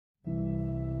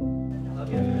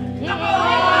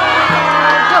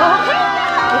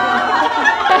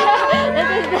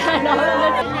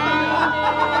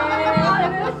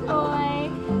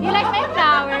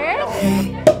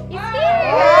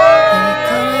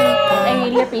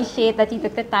appreciate that you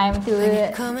took the time to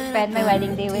spend my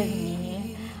wedding day with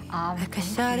me. And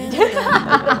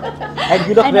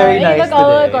you look very nice you look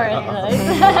all today.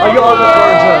 gorgeous. Are you almost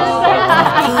gorgeous?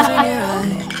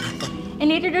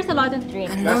 And later there's a lot of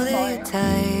drinks. I know that you're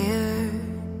tired.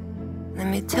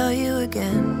 Let me tell you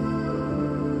again.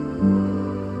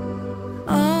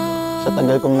 Sa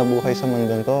tagal kong nabuhay sa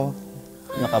mundong to,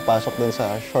 nakapasok dun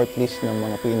sa shortlist ng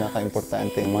mga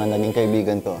pinaka-importante, mga naging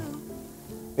kaibigan ko.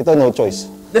 Ito, no choice.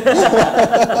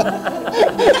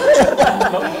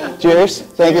 Cheers!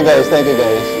 Thank you guys, thank you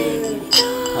guys.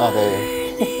 Okay.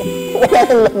 Wala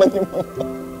nang laman yung mga to.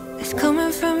 It's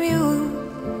coming from you.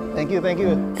 Thank you, thank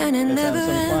you. And it Let's never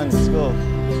have some fun, ends. let's go.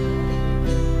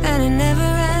 And it never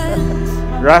ends.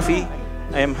 Rafi,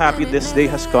 I am happy this day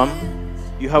has come.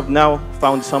 You have now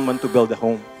found someone to build a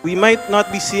home. We might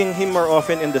not be seeing him more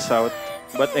often in the South,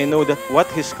 but I know that what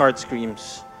his heart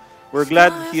screams. We're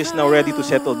glad he is now ready to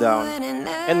settle down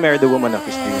and marry the woman of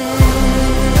his dreams.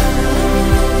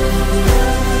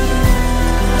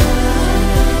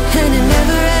 And it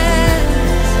never ends.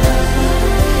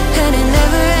 And it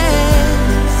never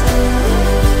ends.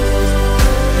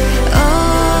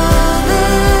 All the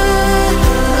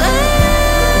light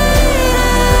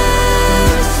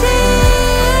I'm seeing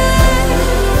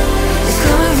is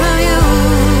coming from you.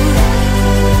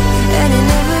 And it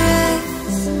never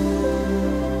ends.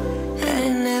 And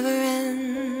it never ends.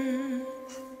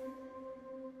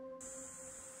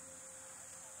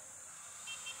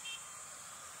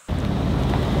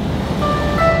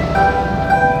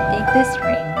 Take this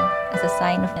ring as a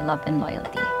sign of my love and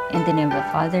loyalty. In the name of the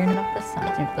Father, and of the Son,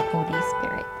 and of the Holy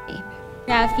Spirit. Amen.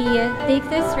 Rafi, take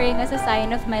this ring as a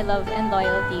sign of my love and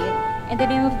loyalty. In the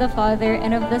name of the Father,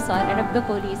 and of the Son, and of the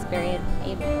Holy Spirit.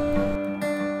 Amen.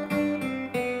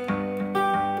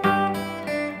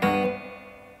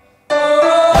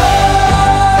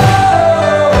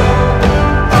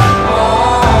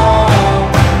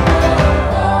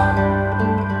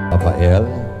 Raphael,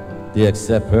 do you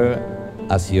accept her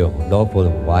as your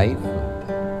lawful wife?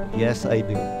 Yes, I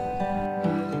do.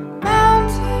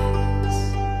 Mountains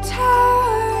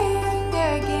towering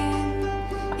again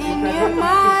in your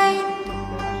mind.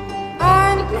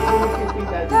 Aren't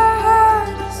they the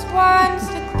hardest ones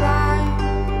to climb?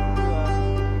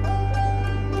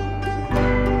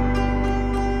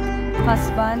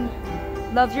 Husband,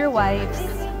 love your wives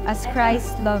as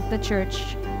Christ loved the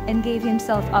church and gave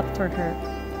himself up for her.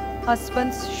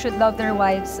 Husbands should love their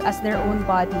wives as their own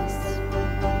bodies.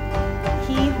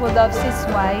 He who loves his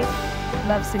wife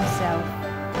loves himself.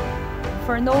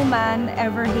 For no man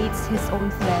ever hates his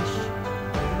own flesh,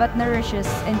 but nourishes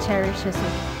and cherishes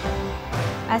it,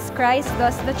 as Christ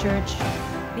does the church,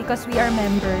 because we are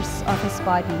members of his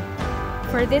body.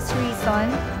 For this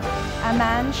reason, a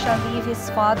man shall leave his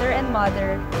father and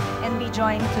mother and be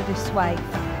joined to his wife,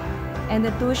 and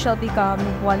the two shall become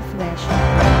one flesh.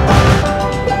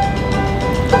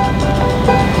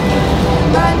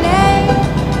 My name,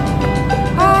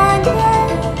 aren't they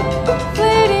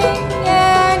fleeting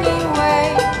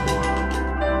anyway?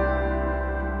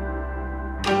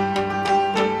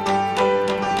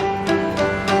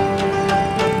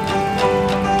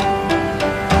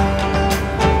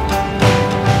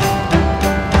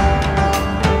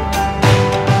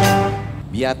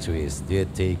 Beatriz, do you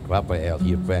take Raphael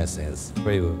your presence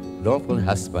for your lawful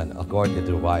husband according to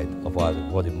the rite of our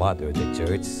Holy Mother, the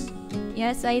Church?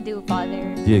 Yes, I do,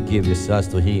 Father. Do you give yourself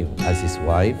to him as his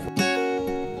wife?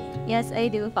 Yes, I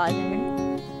do, Father.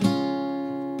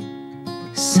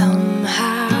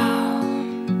 Somehow,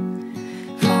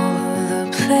 of all the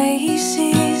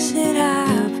places that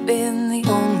I've been, the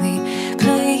only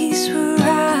place where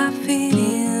I fit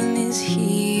in is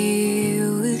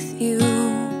here with you.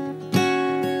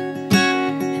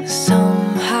 And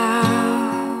somehow,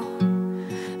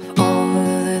 of all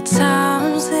the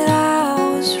times that I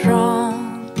was wrong,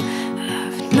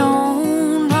 I've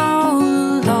known all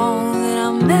along that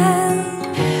I'm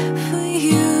meant for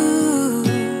you,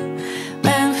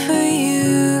 meant for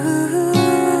you.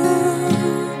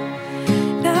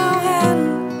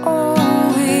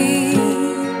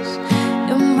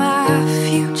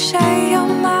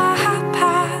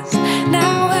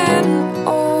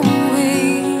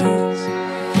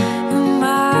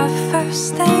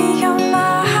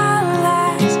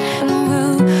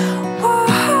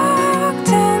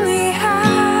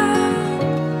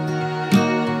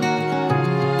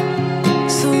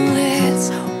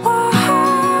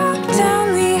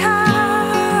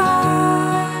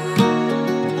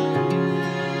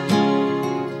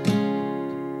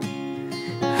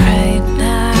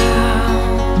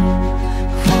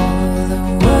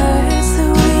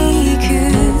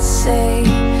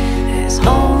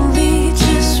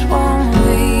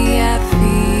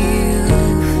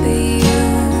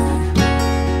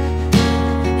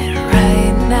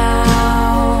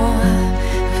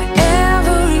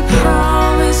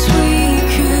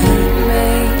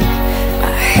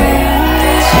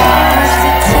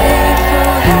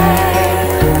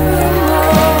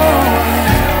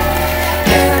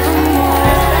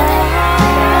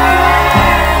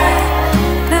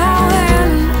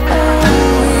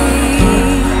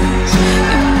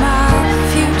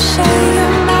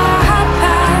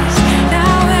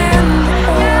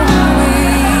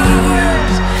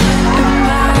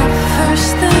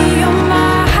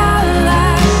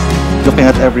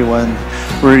 everyone.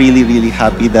 We're really, really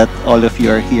happy that all of you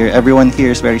are here. Everyone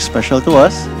here is very special to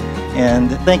us.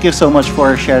 And thank you so much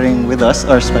for sharing with us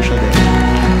our special day.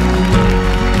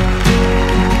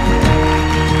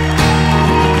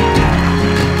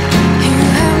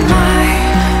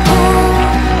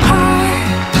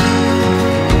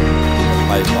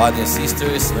 My brothers and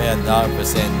sisters, may I now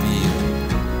present to you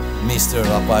Mr.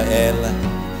 Raphael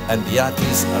and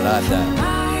Beatriz Arada.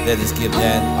 Let us give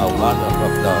them a round of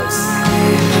applause.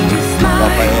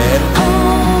 Raphael,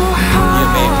 you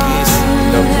may please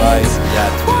look like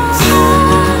Beatriz.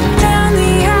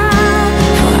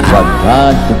 But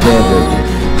God together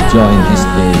join this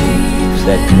day,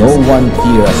 let no one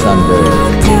tear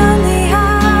asunder.